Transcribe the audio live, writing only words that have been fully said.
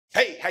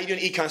Hey, how you doing,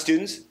 econ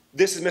students?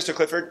 This is Mr.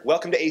 Clifford.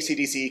 Welcome to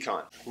ACDC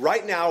Econ.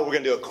 Right now, we're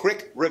going to do a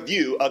quick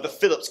review of the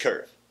Phillips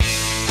curve.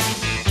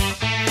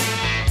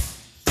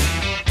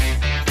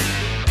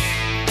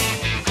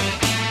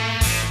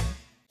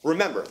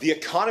 Remember, the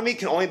economy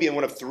can only be in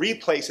one of three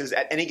places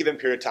at any given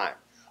period of time: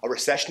 a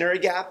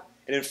recessionary gap,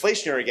 an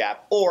inflationary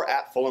gap, or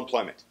at full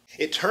employment.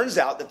 It turns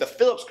out that the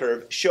Phillips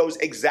curve shows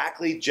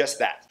exactly just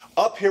that.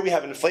 Up here we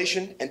have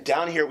inflation, and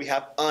down here we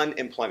have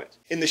unemployment.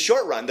 In the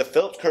short run, the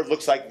Phillips curve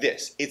looks like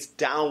this. It's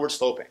downward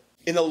sloping.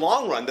 In the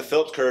long run, the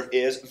Phillips curve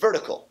is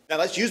vertical. Now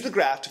let's use the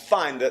graph to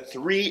find the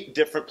three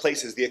different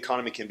places the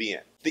economy can be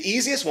in. The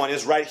easiest one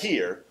is right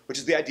here, which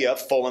is the idea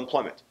of full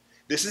employment.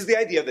 This is the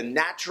idea of the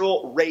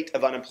natural rate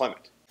of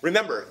unemployment.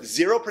 Remember,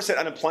 0%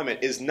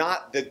 unemployment is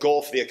not the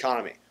goal for the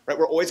economy, right?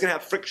 We're always going to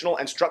have frictional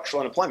and structural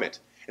unemployment.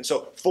 And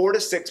so 4 to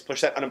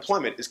 6%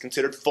 unemployment is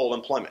considered full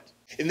employment.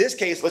 In this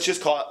case, let's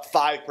just call it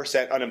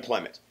 5%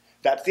 unemployment.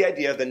 That's the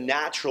idea of the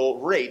natural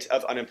rate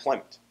of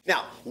unemployment.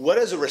 Now, what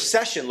does a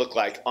recession look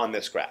like on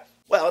this graph?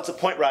 Well, it's a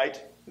point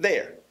right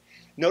there.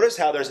 Notice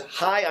how there's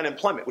high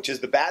unemployment, which is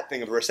the bad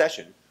thing of a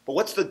recession. But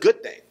what's the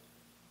good thing?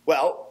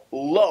 Well,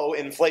 low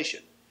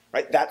inflation,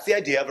 right? That's the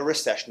idea of a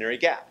recessionary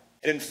gap.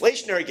 An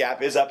inflationary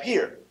gap is up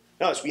here.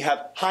 Notice we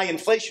have high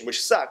inflation,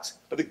 which sucks,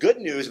 but the good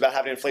news about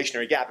having an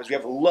inflationary gap is we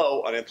have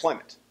low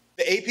unemployment.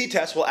 The AP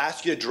test will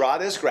ask you to draw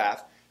this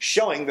graph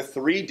showing the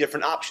three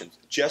different options,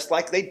 just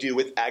like they do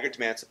with aggregate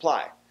demand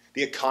supply.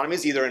 The economy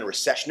is either in a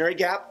recessionary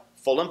gap,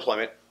 full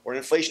employment, or an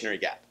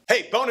inflationary gap.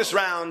 Hey, bonus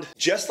round!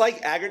 Just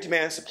like aggregate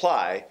demand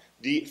supply,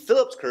 the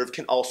Phillips curve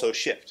can also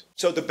shift.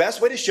 So the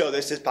best way to show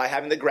this is by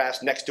having the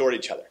graphs next door to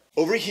each other.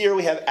 Over here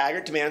we have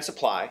aggregate demand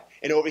supply,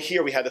 and over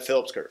here we have the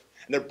Phillips curve.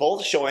 And they're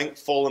both showing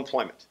full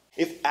employment.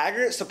 If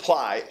aggregate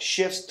supply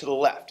shifts to the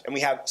left and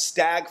we have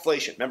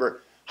stagflation,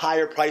 remember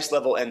higher price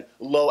level and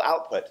low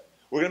output,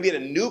 we're going to be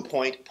at a new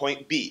point,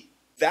 point B.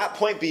 That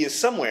point B is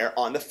somewhere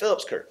on the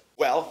Phillips curve.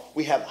 Well,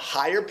 we have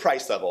higher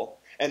price level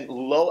and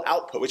low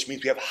output, which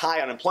means we have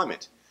high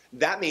unemployment.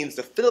 That means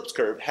the Phillips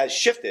curve has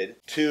shifted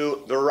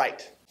to the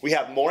right. We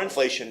have more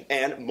inflation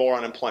and more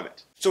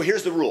unemployment. So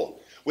here's the rule.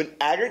 When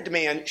aggregate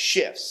demand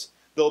shifts,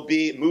 there'll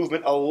be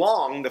movement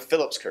along the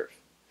Phillips curve.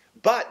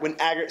 But when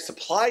aggregate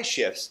supply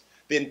shifts,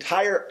 the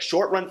entire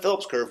short-run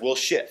Phillips curve will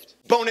shift.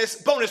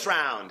 Bonus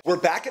round! We're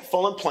back at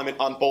full employment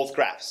on both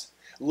graphs.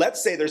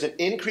 Let's say there's an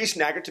increase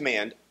in aggregate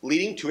demand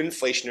leading to an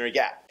inflationary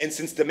gap. And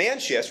since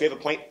demand shifts, we have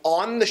a point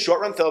on the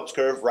short-run Phillips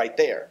curve right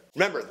there.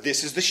 Remember,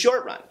 this is the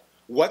short run.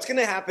 What's going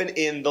to happen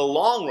in the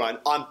long run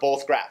on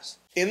both graphs?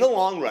 In the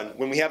long run,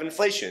 when we have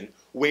inflation,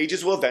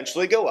 wages will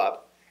eventually go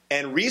up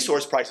and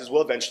resource prices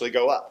will eventually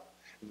go up.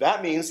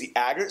 That means the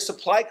aggregate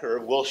supply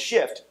curve will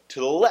shift to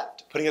the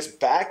left, putting us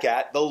back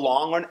at the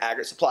long-run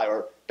aggregate supply,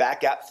 or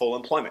back at full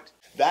employment.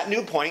 That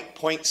new point,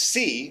 point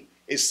C,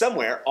 is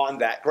somewhere on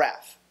that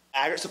graph.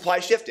 Aggregate supply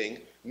shifting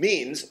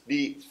means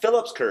the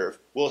Phillips curve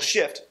will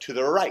shift to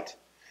the right.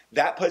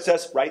 That puts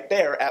us right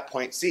there at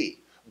point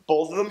C,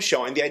 both of them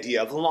showing the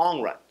idea of the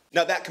long run.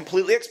 Now that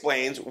completely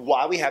explains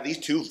why we have these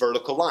two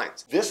vertical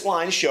lines. This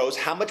line shows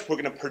how much we're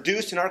going to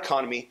produce in our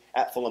economy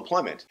at full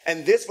employment.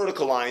 And this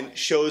vertical line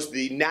shows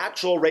the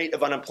natural rate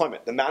of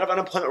unemployment, the amount of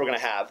unemployment we're going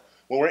to have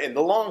when we're in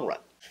the long run.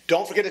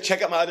 Don't forget to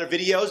check out my other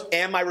videos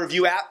and my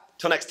review app.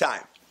 Till next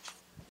time.